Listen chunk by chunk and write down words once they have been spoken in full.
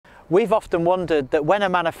We've often wondered that when a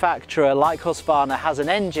manufacturer like Husqvarna has an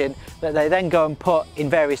engine that they then go and put in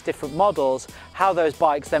various different models, how those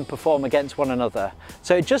bikes then perform against one another.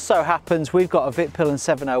 So it just so happens we've got a Vitpilen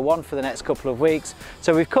 701 for the next couple of weeks.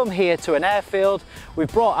 So we've come here to an airfield, we've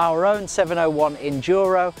brought our own 701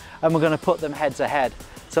 Enduro, and we're going to put them heads to head.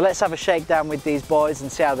 So let's have a shakedown with these boys and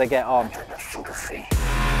see how they get on.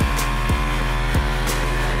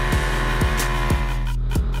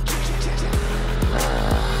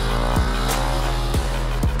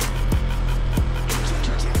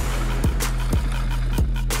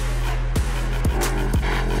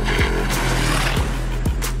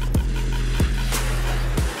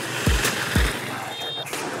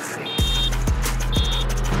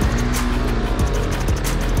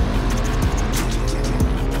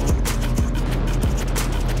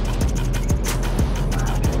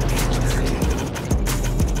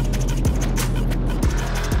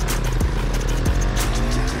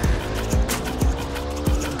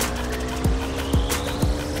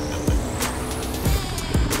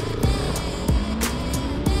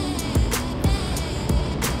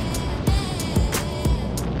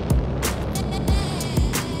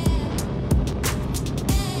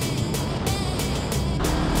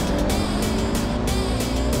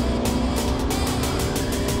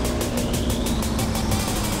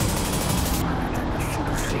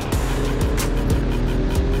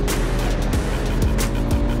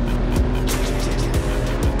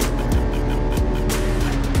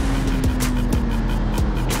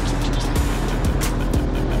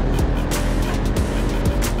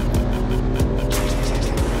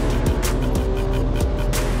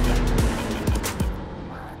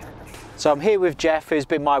 So I'm here with Jeff, who's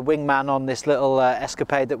been my wingman on this little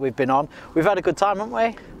escapade that we've been on. We've had a good time, haven't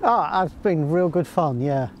we? Oh, it's been real good fun,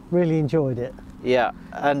 yeah. Really enjoyed it. Yeah,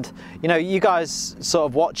 and you know, you guys sort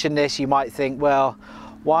of watching this, you might think, well,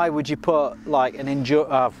 why would you put like an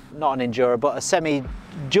Enduro, not an Enduro, but a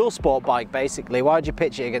semi-dual sport bike basically? Why would you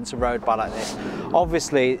pitch it against a road bike like this?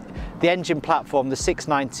 Obviously, the engine platform, the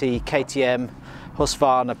 690 KTM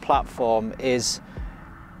Husqvarna platform is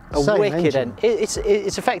a wicked, and it's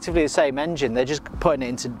effectively the same engine. They're just putting it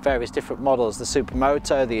into various different models: the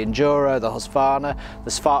Supermoto, the Enduro, the Husqvarna,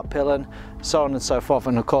 the Vitpilen, so on and so forth,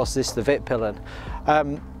 and of course this, the Vitpilen.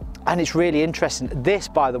 And it's really interesting. This,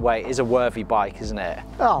 by the way, is a worthy bike, isn't it?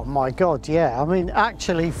 Oh my God, yeah. I mean,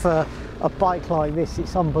 actually, for a bike like this,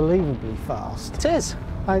 it's unbelievably fast. It is.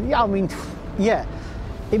 Yeah, I mean, yeah,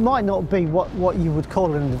 it might not be what you would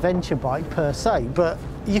call an adventure bike per se, but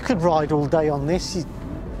you could ride all day on this.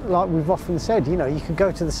 Like we've often said, you know, you could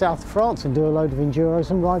go to the south of France and do a load of Enduros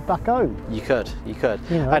and ride back home. You could. You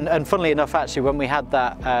know. And funnily enough, actually, when we had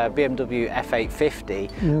that BMW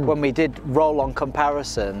F850, when we did roll-on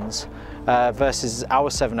comparisons versus our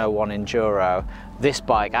 701 Enduro, this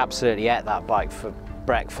bike absolutely ate that bike for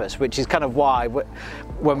breakfast, which is kind of why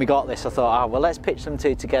when we got this, I thought, oh, well, let's pitch them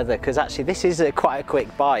two together, because actually this is quite a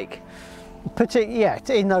quick bike. Yeah,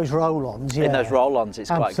 in those roll-ons, yeah. In those roll-ons, it's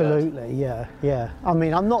quite good. Absolutely, yeah, yeah. I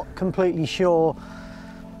mean, I'm not completely sure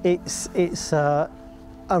it's a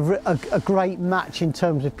great match in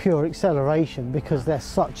terms of pure acceleration, because they're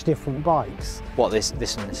such different bikes. What, this and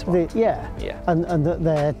this one? Yeah, and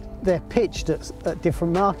that they're pitched at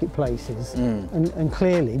different marketplaces, and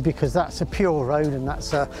clearly, because that's a pure road and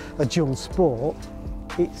that's a dual sport,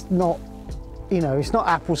 it's not, you know, it's not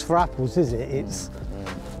apples for apples, is it? It's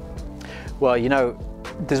well, you know,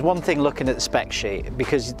 there's one thing looking at the spec sheet,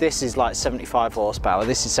 because this is like 75 horsepower,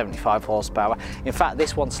 this is 75 horsepower. In fact,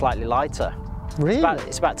 this one's slightly lighter. Really?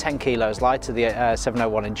 It's about 10 kilos lighter, the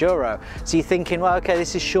 701 Enduro. So you're thinking, well, okay,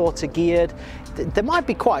 this is shorter geared. They might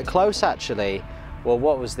be quite close, actually. Well,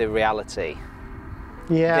 what was the reality?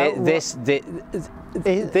 Yeah. This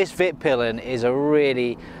Vitpilen is a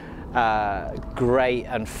really great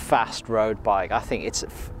and fast road bike. I think it's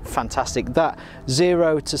fantastic. That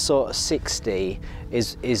 0 to sort of 60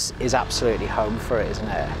 is absolutely home for it, isn't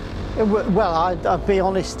it? Well, I'll be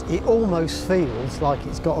honest, it almost feels like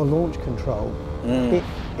it's got a launch control.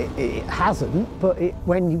 It hasn't, but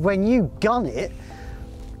when you gun it,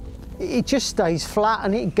 it just stays flat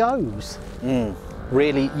and it goes.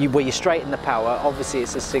 Really, you're straight in the power. Obviously,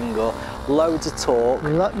 it's a single, loads of torque.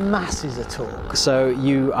 Masses of torque. So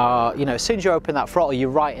you are, you know, as soon as you open that throttle, you're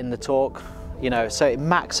right in the torque. You know, so it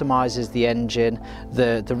maximises the engine,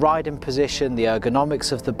 the riding position, the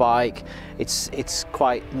ergonomics of the bike. It's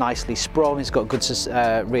quite nicely sprung. It's got good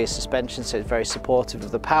rear suspension, so it's very supportive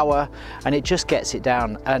of the power, and it just gets it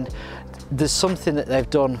down. And there's something that they've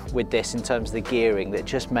done with this in terms of the gearing that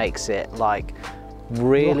just makes it like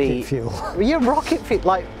really rocket fuel. Yeah, rocket fuel.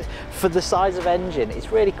 Like for the size of engine,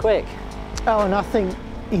 it's really quick. Oh, and I think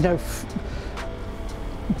you know,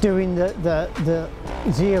 doing the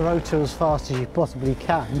 0 to as fast as you possibly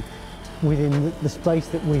can within the space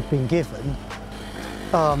that we've been given,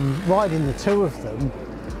 riding the two of them,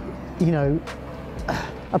 you know,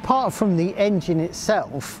 apart from the engine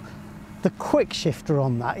itself, the quick shifter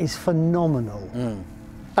on that is phenomenal.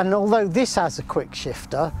 And although this has a quick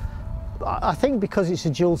shifter, I think because it's a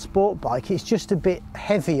dual sport bike, it's just a bit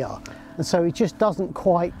heavier, and so it just doesn't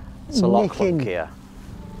quite It's a lot nick in. clunkier.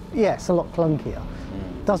 Yeah, it's a lot clunkier.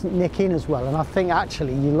 Doesn't nick in as well, and I think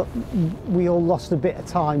actually we all lost a bit of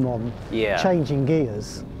time on changing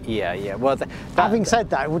gears. Yeah. Well, having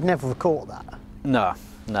said that, I would never have caught that. No.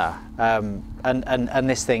 And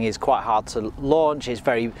this thing is quite hard to launch. It's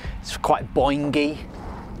quite boingy.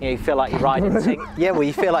 You know, you feel like you're riding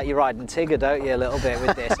you feel like you're riding Tigger, don't you, a little bit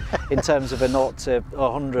with this, in terms of a 0 to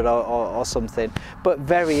 100 or something. But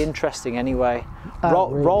very interesting anyway.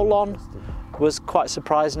 Really roll on was quite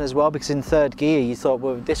surprising as well, because in third gear you thought,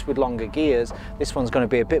 well, this with longer gears, this one's going to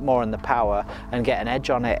be a bit more in the power and get an edge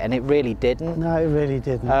on it, and it really didn't. No, it really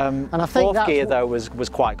didn't. And I think fourth gear though was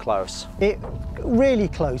quite close. It really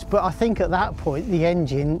close, but I think at that point the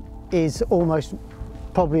engine is almost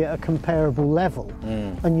probably at a comparable level,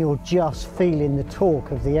 and you're just feeling the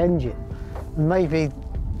torque of the engine, and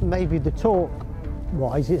maybe the torque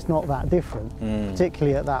wise it's not that different,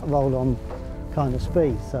 particularly at that roll-on kind of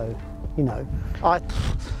speed. So, you know,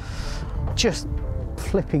 just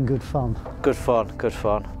flipping good fun. Good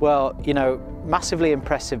fun. Well, you know, massively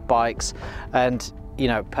impressive bikes, and you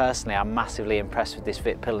know, personally I'm massively impressed with this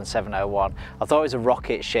Vitpilen 701. I thought it was a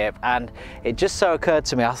rocket ship, and it just so occurred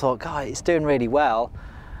to me, I thought, God, it's doing really well,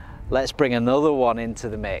 let's bring another one into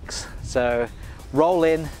the mix. So roll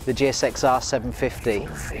in the GSXR 750.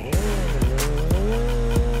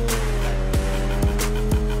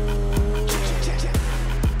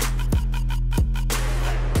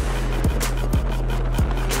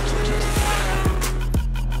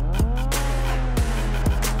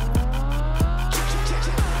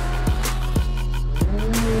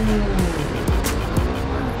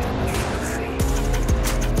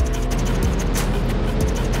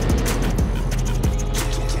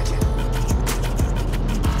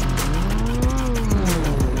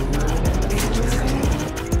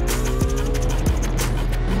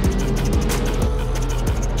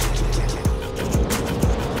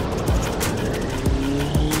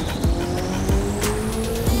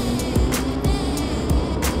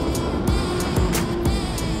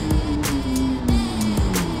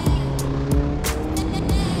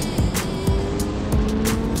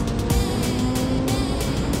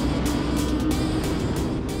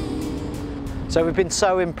 So we've been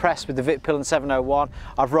so impressed with the Vitpilen 701.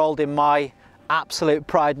 I've rolled in my absolute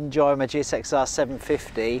pride and joy, my GSXR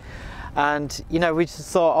 750. And, you know, we just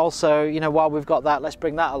thought also, you know, while we've got that, let's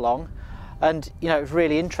bring that along. And, you know, it was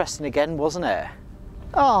really interesting again, wasn't it?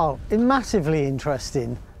 Oh, massively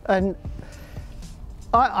interesting. And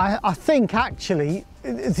I think actually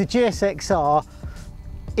the GSXR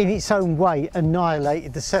in its own way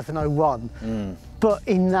annihilated the 701. But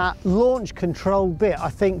in that launch control bit,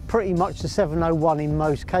 I think pretty much the 701 in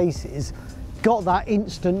most cases got that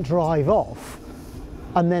instant drive off,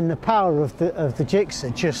 and then the power of the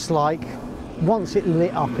Gixxer just like, once it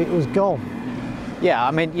lit up, it was gone. Yeah,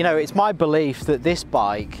 I mean, you know, it's my belief that this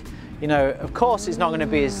bike, you know, of course it's not going to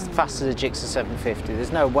be as fast as a Gixxer 750,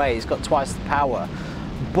 there's no way, it's got twice the power,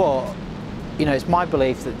 but, you know, it's my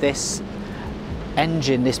belief that this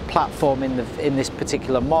engine, this platform in this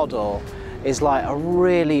particular model is like a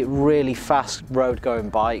really, really fast road going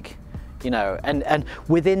bike, you know, and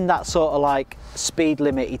within that sort of like speed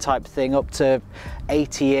limity type thing up to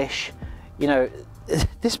 80-ish, you know,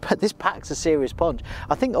 this packs a serious punch.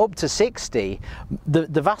 I think up to 60,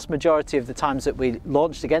 the vast majority of the times that we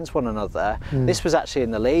launched against one another, this was actually in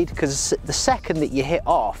the lead, because the second that you hit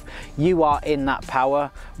off, you are in that power,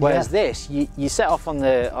 whereas this, you set off on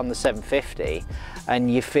the 750,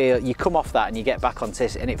 and you come off that and you get back onto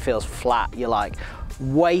this and it feels flat. You're like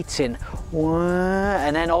waiting,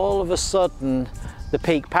 and then all of a sudden the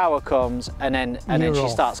peak power comes, and then she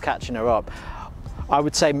starts catching her up. I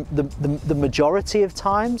would say the majority of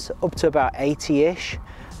times, up to about 80-ish,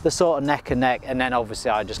 they're sort of neck and neck, and then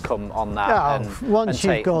obviously I just come on that. Once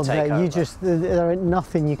you've gone there, there ain't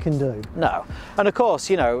nothing you can do. No, and of course,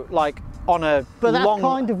 you know, like on a but that's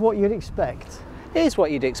kind of what you'd expect. It is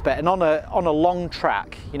what you'd expect, and on a long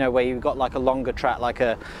track, you know, where you've got like a longer track, like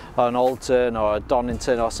an Alton or a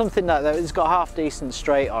Donington or something like that, it's got half decent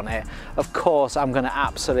straight on it. Of course, I'm going to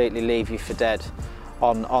absolutely leave you for dead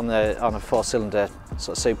on a 4-cylinder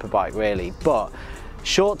sort of super bike, really. But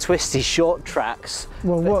short twisty, short tracks,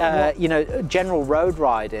 Well, you know, general road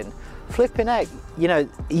riding, flipping heck, you know,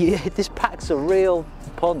 this packs a real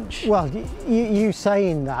punch. Well, you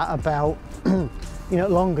saying that about, you know,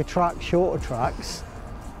 longer tracks, shorter tracks,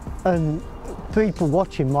 and people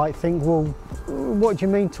watching might think, well, what do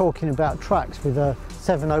you mean talking about tracks with a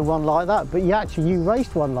 701 like that? But you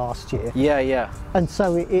raced one last year. Yeah, yeah. And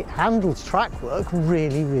so it handles track work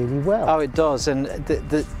really, really well. Oh, it does, and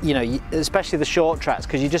you know, especially the short tracks,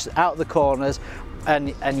 because you're just out the corners,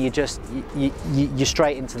 and you're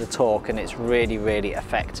straight into the torque, and it's really, really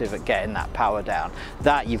effective at getting that power down.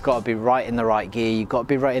 That you've got to be right in the right gear, you've got to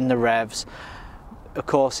be right in the revs. Of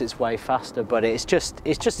course, it's way faster, but it's just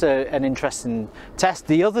an interesting test.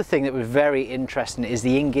 The other thing that was very interesting is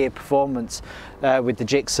the in-gear performance with the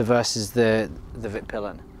Gixxer versus the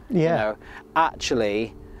Vitpilen. Yeah. You know,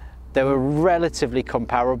 actually, they were relatively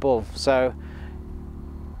comparable. So,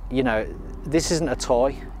 you know, this isn't a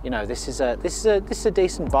toy. You know, this is a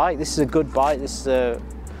decent bike. This is a good bike. This is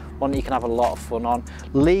one that you can have a lot of fun on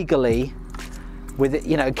legally. With it,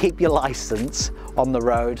 you know, keep your license on the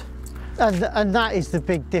road. And that is the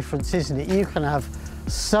big difference, isn't it? You can have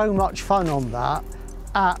so much fun on that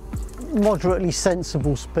at moderately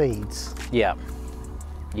sensible speeds. Yeah,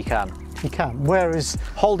 you can. You can. Whereas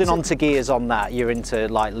holding on to gears on that, you're into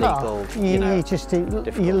like legal. You know,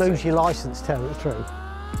 you lose your license territory.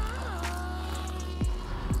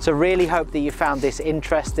 So really hope that you found this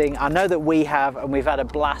interesting. I know that we have, and we've had a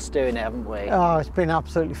blast doing it, haven't we? Oh, it's been an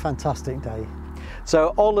absolutely fantastic day. So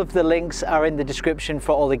all of the links are in the description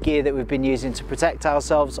for all the gear that we've been using to protect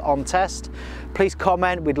ourselves on test. Please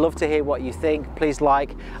comment, we'd love to hear what you think. Please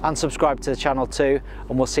like and subscribe to the channel too,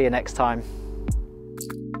 and we'll see you next time.